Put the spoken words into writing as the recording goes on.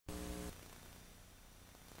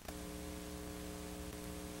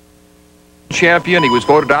champion. He was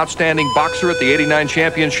voted outstanding boxer at the '89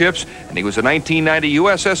 championships, and he was a 1990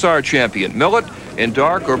 USSR champion. Millett in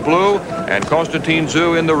dark or blue, and Kostya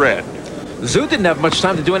Tszyu in the red. Tszyu didn't have much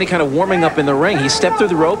time to do any kind of warming up in the ring. He stepped through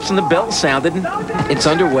the ropes and the bell sounded, and it's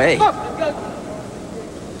underway.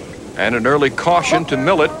 And an early caution to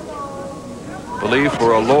Millett, believed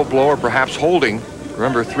for a low blow or perhaps holding.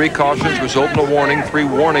 Remember, 3 cautions result in a warning, 3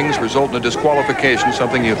 warnings result in a disqualification,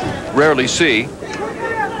 something you rarely see.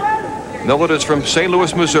 Millett is from St.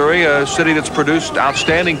 Louis, Missouri, a city that's produced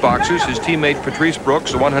outstanding boxers. His teammate Patrice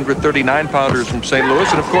Brooks, the 139-pounders from St. Louis,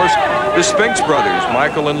 and of course the Spinks brothers,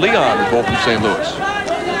 Michael and Leon, are both from St. Louis.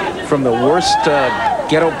 From the worst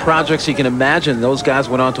ghetto projects you can imagine, those guys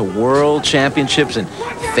went on to world championships and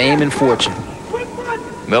fame and fortune.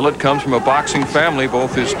 Millett comes from a boxing family.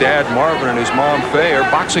 Both his dad, Marvin, and his mom, Faye, are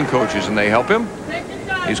boxing coaches, and they help him.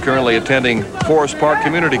 He's currently attending Forest Park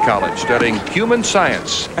Community College, studying human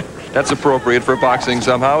science. That's appropriate for boxing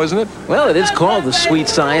somehow, isn't it? Well, it is called the sweet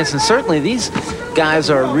science, and certainly these guys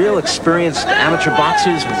are real experienced amateur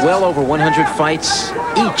boxers, well over 100 fights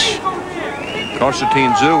each. Kostya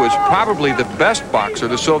Tszyu is probably the best boxer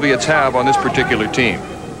the Soviets have on this particular team.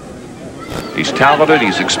 He's talented,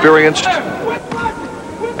 he's experienced,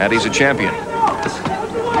 and he's a champion.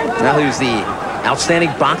 Now he was the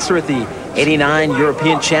outstanding boxer at the '89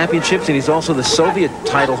 European Championships, and he's also the Soviet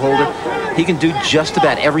title holder. He can do just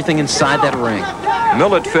about everything inside that ring.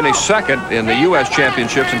 Millett finished second in the U.S.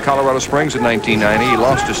 Championships in Colorado Springs in 1990. He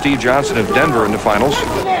lost to Steve Johnson of Denver in the finals.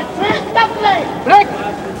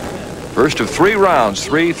 First of 3 rounds,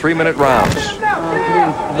 3 3-minute rounds.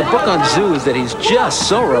 The book on Tszyu is that he's just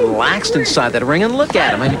so relaxed inside that ring, and look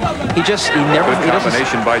at him. I mean, he never. Good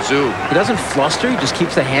combination by Tszyu. He doesn't fluster. He just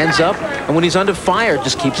keeps the hands up, and when he's under fire,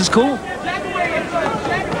 just keeps his cool.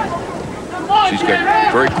 She's got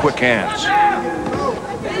very quick hands.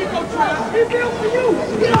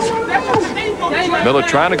 Millett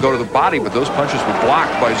trying to go to the body, but those punches were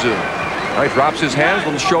blocked by Tszyu. All right, drops his hands,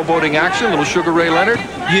 little showboating action, little Sugar Ray Leonard.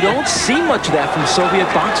 You don't see much of that from Soviet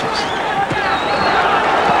boxers.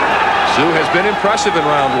 Tszyu has been impressive in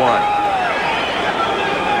round 1.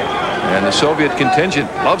 And the Soviet contingent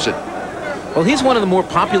loves it. Well, he's one of the more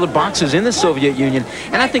popular boxers in the Soviet Union,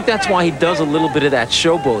 and I think that's why he does a little bit of that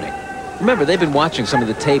showboating. Remember, they've been watching some of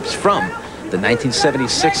the tapes from the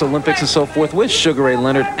 1976 Olympics and so forth with Sugar Ray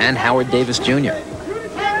Leonard and Howard Davis Jr.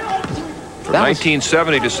 From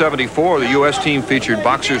 1970 to 74, the U.S. team featured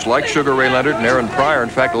boxers like Sugar Ray Leonard and Aaron Pryor. In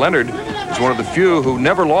fact, Leonard is one of the few who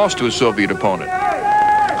never lost to a Soviet opponent.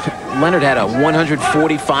 Leonard had a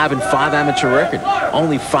 145-5 amateur record.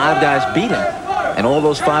 Only 5 guys beat him, and all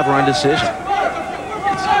those 5 were on decision.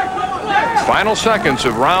 Final seconds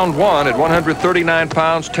of round 1 at 139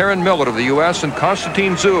 pounds. Terron Millett of the U.S. and Kostya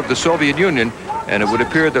Tszyu of the Soviet Union. And it would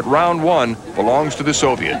appear that round 1 belongs to the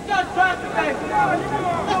Soviet.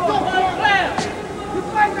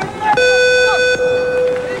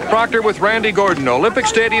 Proctor with Randy Gordon, Olympic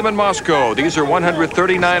Stadium in Moscow. These are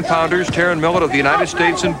 139-pounders. Terron Millett of the United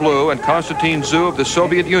States in blue and Kostya Tszyu of the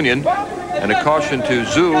Soviet Union. And a caution to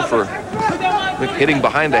Tszyu for hitting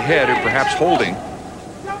behind the head or perhaps holding.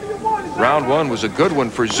 Round 1 was a good one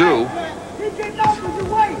for Tszyu.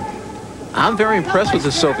 I'm very impressed with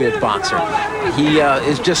the Soviet boxer. He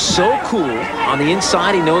is just so cool. On the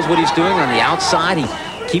inside, he knows what he's doing. On the outside, he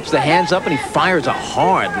keeps the hands up and he fires a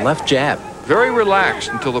hard left jab. Very relaxed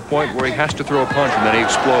until the point where he has to throw a punch and then he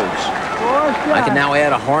explodes. I can now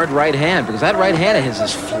add a hard right hand because that right hand of his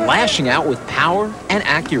is flashing out with power and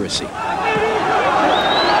accuracy.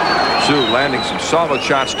 Tszyu landing some solid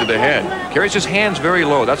shots to the head. Carries his hands very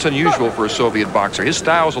low. That's unusual for a Soviet boxer. His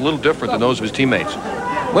style is a little different than those of his teammates.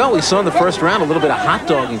 Well, we saw in the first round a little bit of hot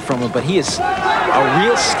dogging from him, but he is a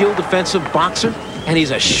real skilled defensive boxer, and he's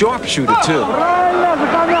a sharpshooter, too. A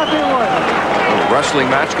wrestling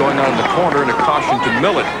match going on in the corner and a caution to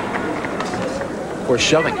Millett. For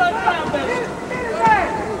shoving.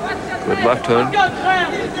 Good left hook.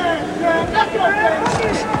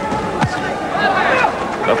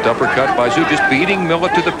 Left uppercut by Tszyu, just beating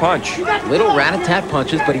Millett to the punch. Little rat-a-tat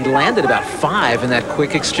punches, but he landed about 5 in that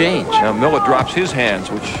quick exchange. Now Millett drops his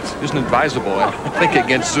hands, which isn't advisable, I think,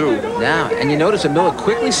 against Tszyu. Now, and you notice that Millett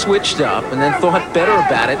quickly switched up and then thought better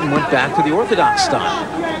about it and went back to the orthodox style.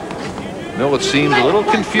 Millett seemed a little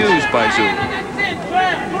confused by Tszyu.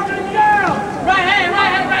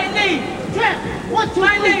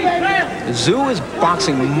 Tszyu is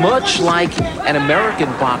boxing much like an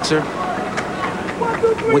American boxer,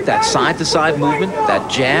 with that side-to-side movement, that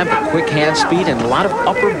jab, the quick hand speed, and a lot of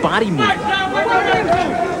upper body movement.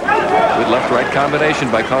 Good left-right combination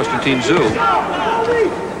by Kostya Tszyu.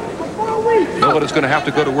 Millett is going to have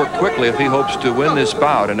to go to work quickly if he hopes to win this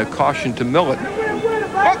bout, and a caution to Millett.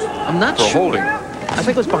 I'm not for sure. Holding. I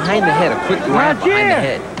think it was behind the head, a quick grab behind the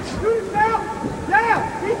head.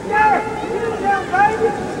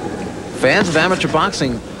 Fans of amateur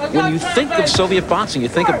boxing, when you think of Soviet boxing, you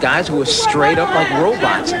think of guys who are straight up like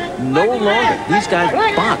robots. No longer. These guys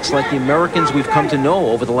box like the Americans we've come to know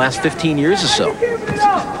over the last 15 years or so.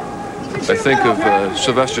 I think of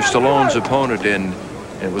Sylvester Stallone's opponent in,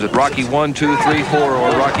 was it Rocky 1, 2, 3, 4,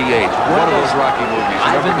 or Rocky 8? One of those Rocky movies.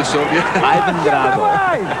 Remember the Soviet? Ivan Drago.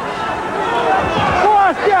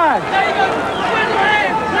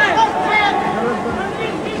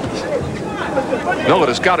 Millett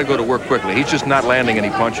has got to go to work quickly. He's just not landing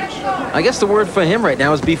any punches. I guess the word for him right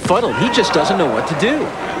now is befuddled. He just doesn't know what to do.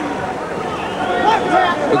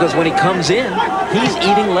 Because when he comes in, he's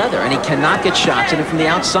eating leather, and he cannot get shots in it from the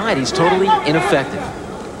outside. He's totally ineffective.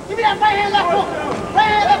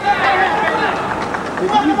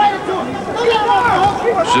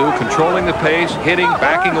 Tszyu controlling the pace, hitting,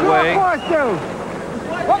 backing away.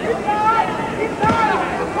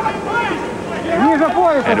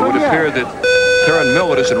 And it would appear that Terron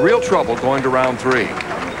Millett is in real trouble going to round 3. You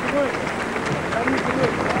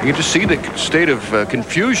can just see the state of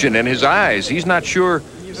confusion in his eyes. He's not sure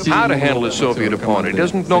how to handle his Soviet opponent. He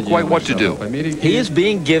doesn't know quite what to do. He is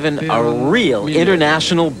being given a real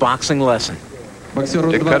international boxing lesson.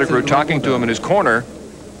 Dick Pettigrew talking to him in his corner.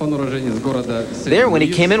 There, when he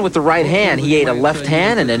came in with the right hand, he ate a left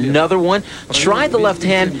hand and another one. Tried the left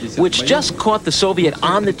hand, which just caught the Soviet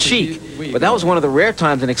on the cheek. But that was one of the rare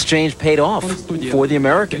times an exchange paid off for the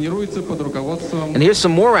American. And here's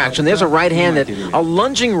some more action. There's a right hand, a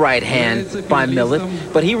lunging right hand by Millett,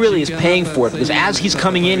 but he really is paying for it, because as he's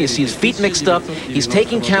coming in, you see his feet mixed up, he's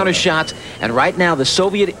taking counter shots, and right now the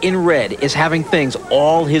Soviet in red is having things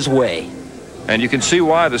all his way. And you can see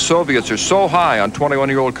why the Soviets are so high on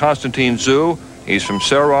 21-year-old Kostya Tszyu. He's from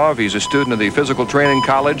Serov. He's a student of the physical training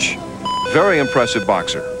college. Very impressive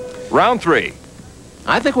boxer. Round 3.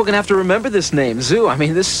 I think we're going to have to remember this name, Tszyu. I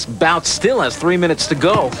mean, this bout still has 3 minutes to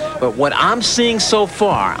go. But what I'm seeing so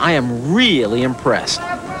far, I am really impressed.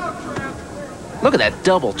 Look at that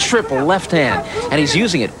double, triple left hand. And he's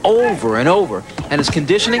using it over and over. And his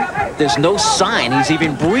conditioning, there's no sign he's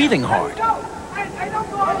even breathing hard.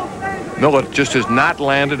 Millett just has not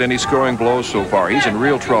landed any scoring blows so far. He's in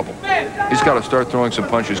real trouble. He's got to start throwing some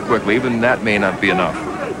punches quickly. Even that may not be enough.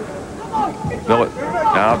 Millett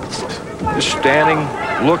now just standing,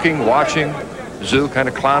 looking, watching. Tszyu kind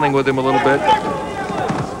of clowning with him a little bit.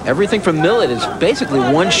 Everything from Millett is basically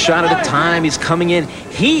one shot at a time. He's coming in.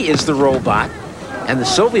 He is the robot. And the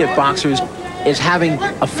Soviet boxer is having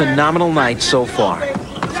a phenomenal night so far.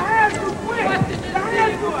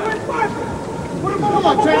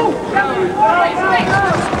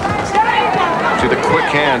 See the quick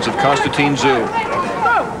hands of Kostya Tszyu.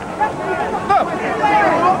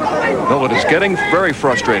 Millett is getting very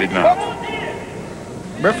frustrated now.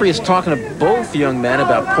 Referee is talking to both young men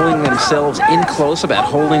about pulling themselves in close, about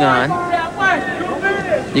holding on.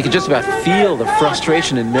 You can just about feel the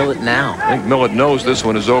frustration in Millett now. I think Millett knows this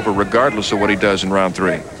one is over regardless of what he does in round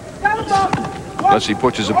 3. Unless he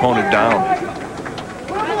puts his opponent down.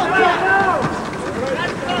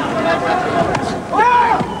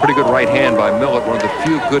 Pretty good right hand by Millett, one of the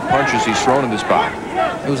few good punches he's thrown in this bout.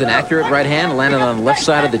 It was an accurate right hand, landed on the left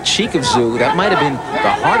side of the cheek of Tszyu. That might have been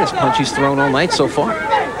the hardest punch he's thrown all night so far.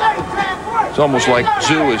 It's almost like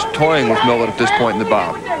Tszyu is toying with Millett at this point in the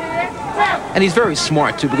bout. And he's very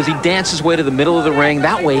smart, too, because he dances his way to the middle of the ring.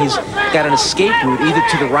 That way he's got an escape route either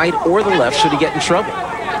to the right or the left should he get in trouble.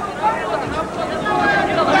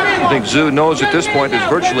 I think Tszyu knows at this point there's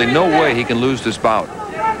virtually no way he can lose this bout.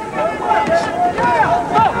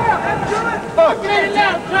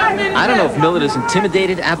 I don't know if Millett is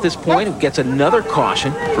intimidated at this point. He gets another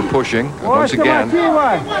caution. For pushing once again.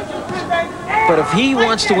 But if he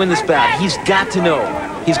wants to win this bout, he's got to know.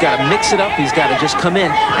 He's got to mix it up. He's got to just come in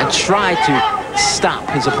and try to stop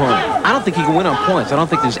his opponent. I don't think he can win on points. I don't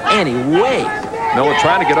think there's any way. Millett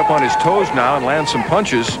trying to get up on his toes now and land some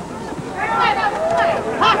punches.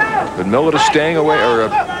 But Millett is staying away, or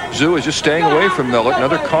Tszyu is just staying away from Millett.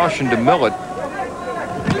 Another caution to Millett.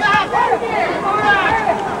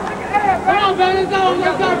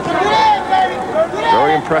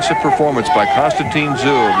 Very impressive performance by Kostya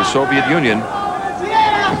Tszyu of the Soviet Union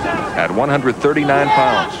at 139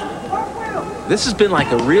 pounds. This has been like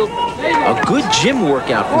a good gym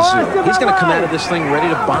workout for Tszyu. He's going to come out of this thing ready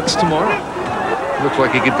to box tomorrow. Looks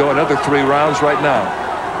like he could go another 3 rounds right now.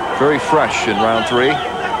 Very fresh in round 3.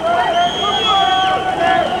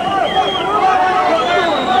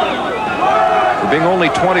 being only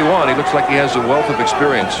 21, he looks like he has a wealth of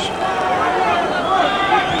experience.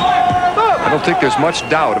 I don't think there's much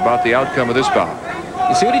doubt about the outcome of this bout.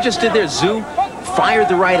 You see what he just did there? Tszyu fired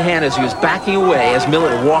the right hand as he was backing away as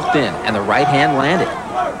Millett walked in, and the right hand landed.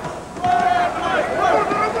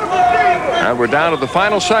 And we're down to the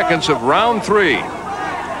final seconds of round 3.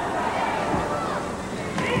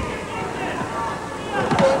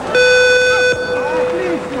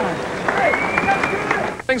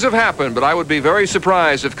 Things have happened, but I would be very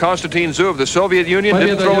surprised if Kostya Tszyu of the Soviet Union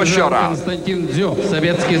didn't throw a shutout.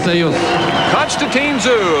 Kostya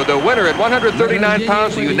Tszyu, the winner at 139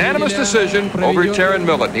 pounds, a unanimous decision over Terron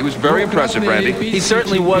Millett. He was very impressive, Randy. He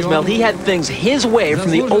certainly was, Mel. He had things his way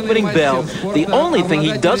from the opening bell. The only thing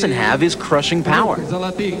he doesn't have is crushing power.